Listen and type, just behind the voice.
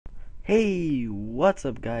Hey, what's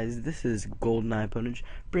up guys? This is GoldenEye Punch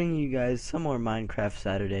bringing you guys some more Minecraft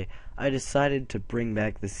Saturday. I decided to bring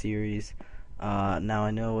back the series. Now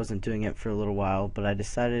I know I wasn't doing it for a little while, but I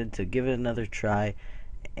decided to give it another try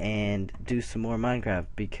and do some more Minecraft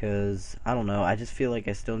because, I don't know, I just feel like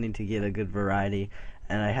I still need to get a good variety,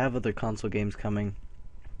 and I have other console games coming,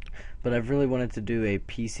 but I've really wanted to do a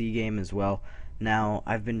PC game as well. Now,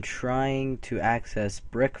 I've been trying to access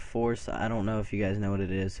Brick Force. I don't know if you guys know what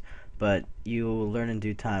it is, but you'll learn in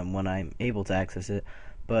due time when I'm able to access it.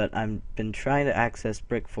 But I've been trying to access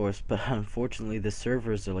Brick Force, but unfortunately the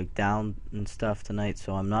servers are like down and stuff tonight,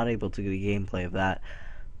 so I'm not able to get a gameplay of that.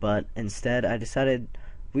 But instead, I decided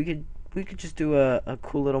we could just do a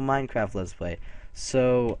cool little Minecraft Let's Play.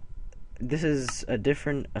 So this is a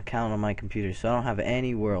different account on my computer, so I don't have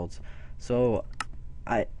any worlds. So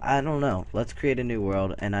I don't know. Let's create a new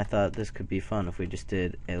world, and I thought this could be fun if we just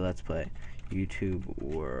did a Let's Play. YouTube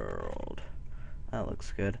world. That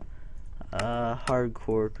looks good.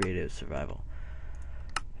 Hardcore creative survival.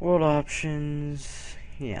 World options.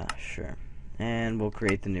 Yeah, sure. And we'll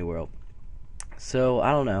create the new world. So,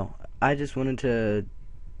 I don't know. I just wanted to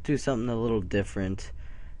do something a little different,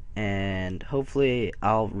 and hopefully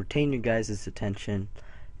I'll retain your guys' attention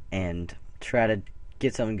and try to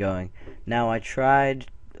get something going. Now, I tried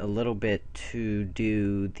a little bit to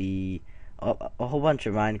do a whole bunch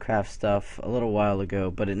of Minecraft stuff a little while ago,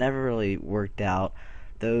 but it never really worked out.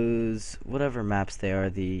 Those, whatever maps they are,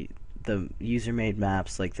 the user-made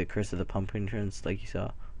maps, like the Curse of the Pumpkin Prince, like you saw.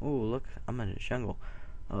 Oh, look, I'm in a jungle.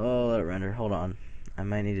 Oh, let it render. Hold on. I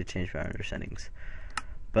might need to change my render settings.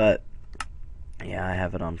 But, yeah, I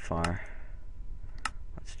have it on far.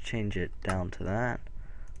 Let's change it down to that.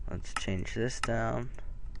 Let's change this down.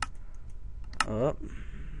 Oh.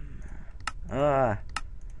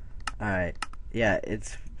 Alright, yeah,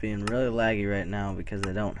 it's being really laggy right now because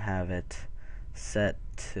I don't have it set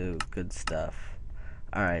to good stuff.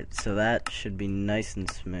 Alright, so that should be nice and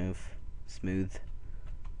smooth.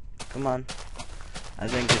 Come on. I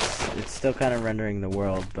think it's still kind of rendering the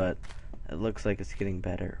world, but it looks like it's getting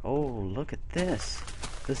better. Oh, look at this.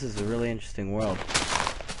 This is a really interesting world.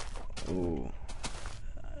 Ooh.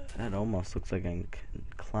 That almost looks like I can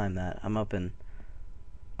climb that. I'm up in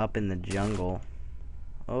the jungle.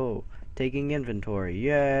 Oh, taking inventory.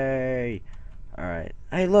 Yay! Alright.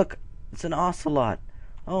 Hey, look! It's an ocelot!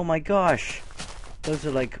 Oh my gosh! Those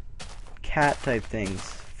are like cat type things.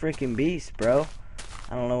 Freaking beast, bro.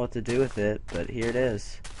 I don't know what to do with it, but here it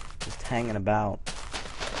is. Just hanging about.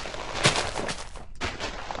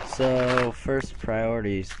 So, first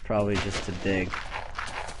priority is probably just to dig,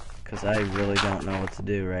 because I really don't know what to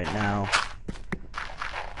do right now.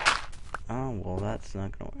 Oh, well, that's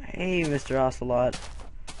not gonna... Hey, Mr. Ocelot!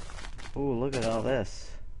 Ooh, look at all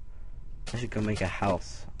this. I should go make a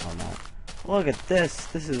house on that. Look at this!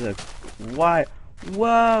 This is a... Why?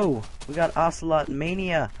 Whoa! We got Ocelot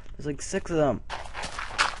Mania! There's like 6 of them!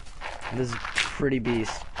 This is pretty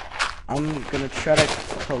beast. I'm gonna try to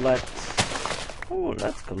collect... Ooh,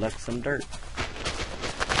 let's collect some dirt.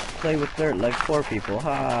 Play with dirt like 4 people.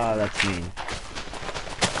 Ha, that's mean.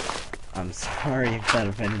 I'm sorry if that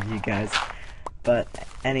offended you guys. But,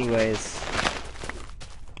 anyways...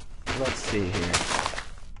 Let's see here.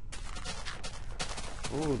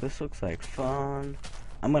 Ooh, this looks like fun.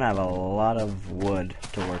 I'm gonna have a lot of wood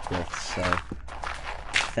to work with, so...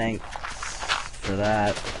 Thanks for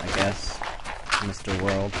that, I guess, Mr.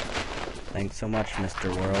 World. Thanks so much, Mr.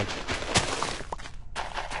 World.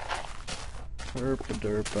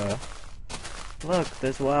 Herpa-derpa. Look,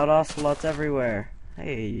 there's wild ocelots everywhere.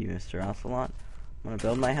 Hey, Mr. Ocelot. I'm gonna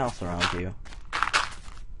build my house around you.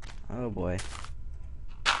 Oh boy.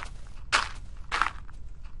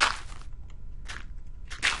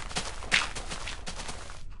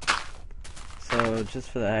 So, just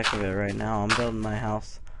for the heck of it right now, I'm building my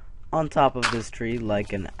house on top of this tree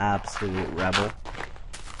like an absolute rebel.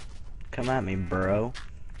 Come at me, bro.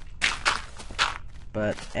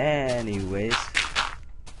 But anyways,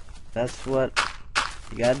 that's what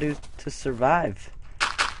you gotta do to survive.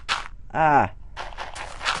 Ah!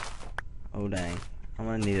 Oh dang. I'm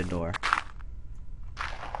gonna need a door.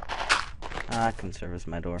 I can serve as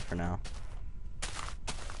my door for now.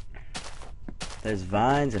 There's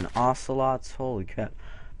vines and ocelots. Holy crap.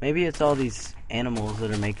 Maybe it's all these animals that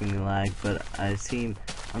are making me lag, but I seem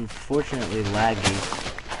unfortunately laggy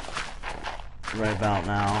right about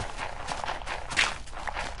now.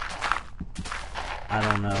 I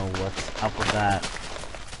don't know what's up with that.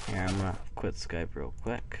 Here, I'm gonna quit Skype real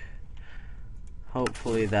quick.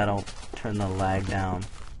 Hopefully that'll turn the lag down.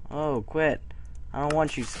 Oh, quit. I don't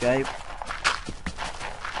want you, Skype.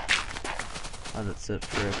 Let it sit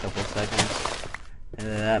for a couple seconds. And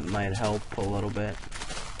that might help a little bit.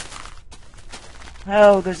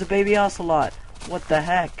 Oh, there's a baby ocelot. What the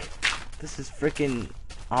heck? This is freaking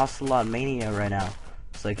ocelot mania right now.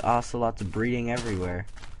 It's like ocelots breeding everywhere.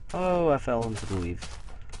 Oh, I fell into the leaves.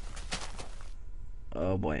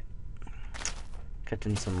 Oh boy.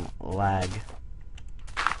 Catching some lag.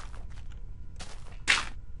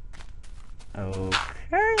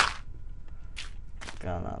 Okay.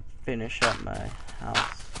 Gonna finish up my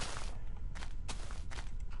house.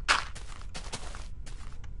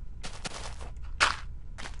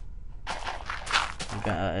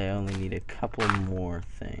 I only need a couple more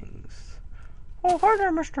things. Oh, hi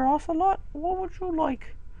there, Mr. Ocelot. What would you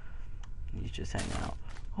like? He's just hanging out.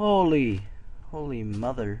 Holy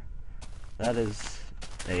mother. That is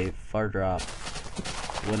a far drop.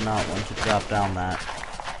 Would not want to drop down that.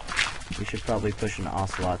 We should probably push an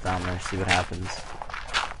ocelot down there, see what happens.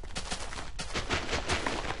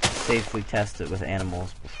 Safely test it with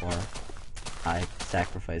animals before I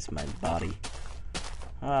sacrifice my body.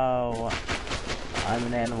 Oh, I'm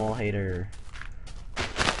an animal hater.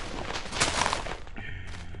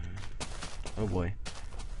 Oh boy.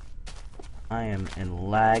 I am in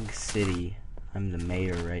Lag City. I'm the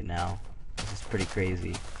mayor right now. This is pretty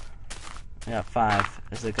crazy. I got 5.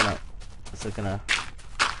 Is it gonna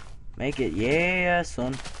make it? Yeah,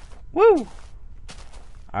 son. Woo!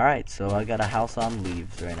 Alright, so I got a house on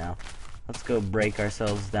leaves right now. Let's go break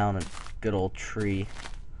ourselves down a good old tree.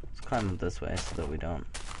 Let's climb up this way so that we don't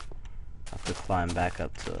have to climb back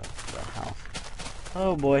up to the house.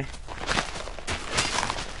 Oh boy.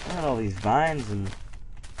 Look at all these vines and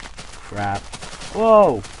crap.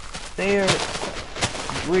 Whoa! They are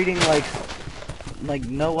breeding like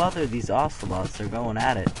no other. These ocelots are going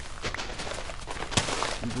at it.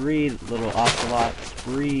 Breed, little ocelots.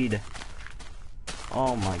 Breed.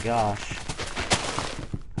 Oh my gosh.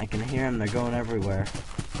 I can hear them. They're going everywhere.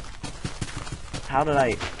 How did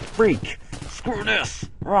I... Freak! Screw this!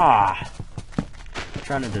 Rah! I'm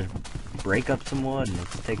trying to just break up some wood and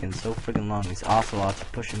it's taking so freaking long. These ocelots are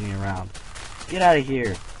pushing me around. Get out of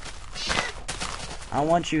here! I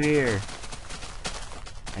want you here.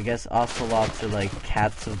 I guess ocelots are like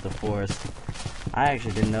cats of the forest. I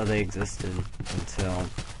actually didn't know they existed until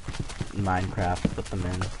Minecraft put them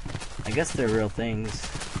in. I guess they're real things.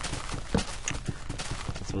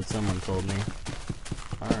 That's what someone told me.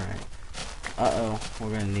 Alright. Uh-oh.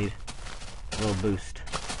 We're gonna need a little boost.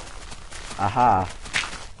 Aha!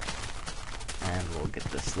 And we'll get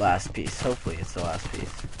this last piece. Hopefully it's the last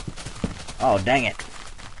piece. Oh, dang it!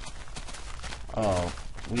 Oh,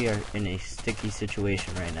 we are in a sticky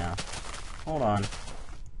situation right now. Hold on.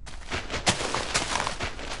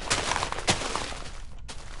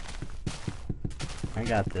 I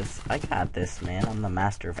got this. I got this, man. I'm the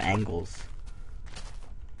master of angles.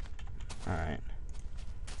 Alright.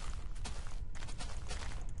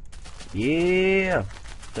 Yeah!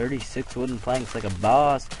 36 wooden planks like a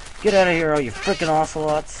boss. Get out of here, all you frickin'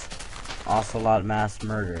 ocelots. Ocelot mass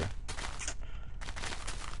murder.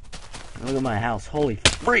 Look at my house. Holy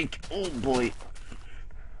freak! Oh boy.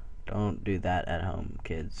 Don't do that at home,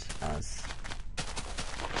 kids.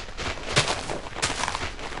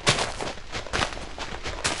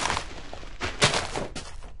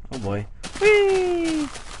 Oh boy. Whee!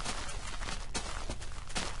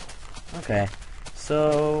 Okay.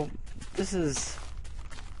 So, this is...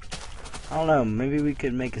 I don't know, maybe we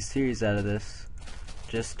could make a series out of this.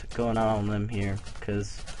 Just going out on a limb here,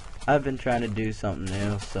 because I've been trying to do something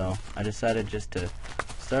new, so I decided just to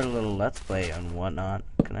start a little Let's Play and whatnot.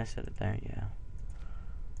 Can I set it there? Yeah.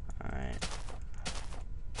 Alright.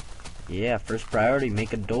 Yeah, first priority,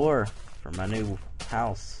 make a door for my new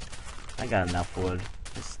house. I got enough wood.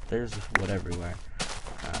 There's wood everywhere.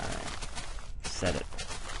 Alright. Set it.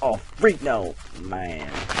 Oh, freak no!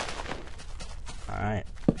 Man. Alright.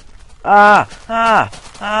 Ah! Ah!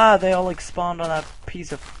 Ah! They all like spawned on that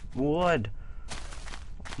piece of wood.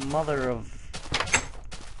 Mother of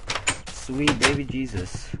sweet baby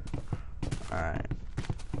Jesus. Alright.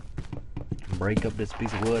 Break up this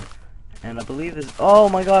piece of wood. And I believe this. Oh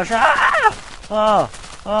my gosh! Ah! Oh!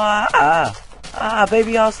 Ah! Ah! Ah!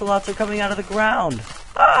 Baby ocelots are coming out of the ground!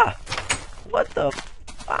 Ah! What the?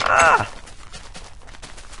 Ah!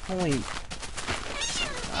 Holy.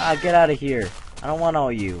 Ah! Get out of here. I don't want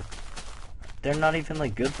all you. They're not even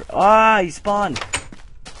like good for. Ah! He spawned!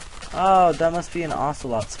 Oh, that must be an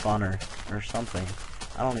ocelot spawner or something.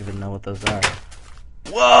 I don't even know what those are.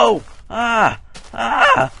 Whoa! Ah!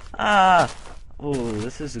 Ah! Ah! Ooh,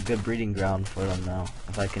 this is a good breeding ground for them now.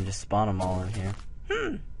 If I can just spawn them all in here.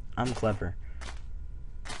 I'm clever.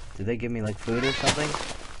 Did they give me like food or something?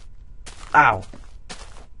 Ow!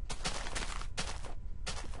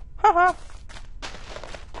 Haha!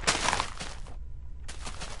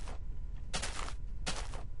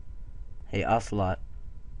 Hey, Ocelot.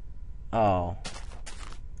 Oh.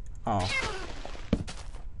 Oh.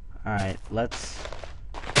 Alright, let's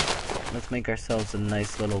make ourselves a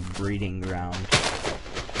nice little breeding ground.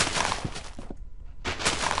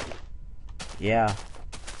 Yeah.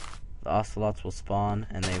 The ocelots will spawn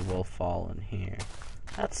and they will fall in here.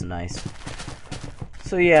 That's nice.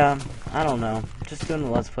 So yeah, I don't know. Just doing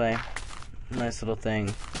a let's play. Nice little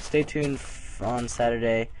thing. Stay tuned on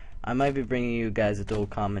Saturday. I might be bringing you guys a dual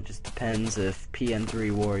comment. Just depends if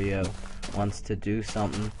PN3 Wario wants to do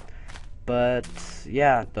something. But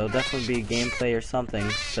yeah, there'll definitely be gameplay or something.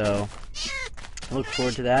 So look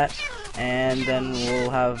forward to that. And then we'll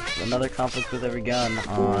have another Conflict with Every Gun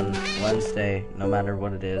on Wednesday. No matter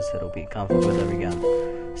what it is, it'll be Conflict with Every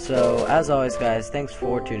Gun. So as always, guys, thanks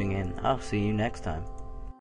for tuning in. I'll see you next time.